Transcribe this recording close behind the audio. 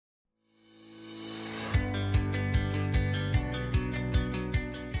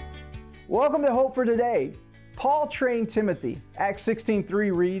Welcome to Hope for Today. Paul trained Timothy. Acts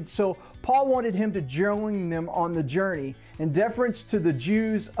 16:3 reads, "So Paul wanted him to join them on the journey. In deference to the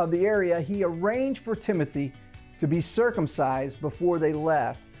Jews of the area, he arranged for Timothy to be circumcised before they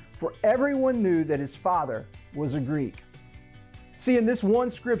left, for everyone knew that his father was a Greek." See, in this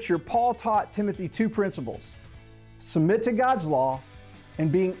one scripture, Paul taught Timothy two principles: submit to God's law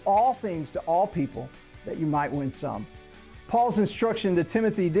and being all things to all people, that you might win some. Paul's instruction to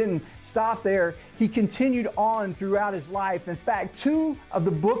Timothy didn't stop there. He continued on throughout his life. In fact, two of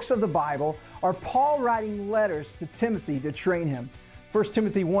the books of the Bible are Paul writing letters to Timothy to train him. 1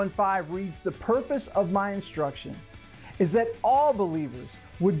 Timothy 1:5 reads, "The purpose of my instruction is that all believers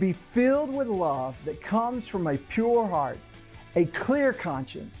would be filled with love that comes from a pure heart, a clear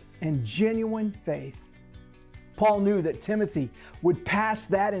conscience, and genuine faith." Paul knew that Timothy would pass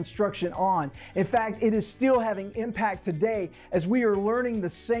that instruction on. In fact, it is still having impact today as we are learning the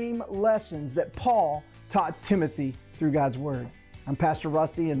same lessons that Paul taught Timothy through God's Word. I'm Pastor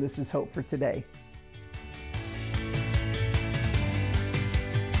Rusty, and this is Hope for Today.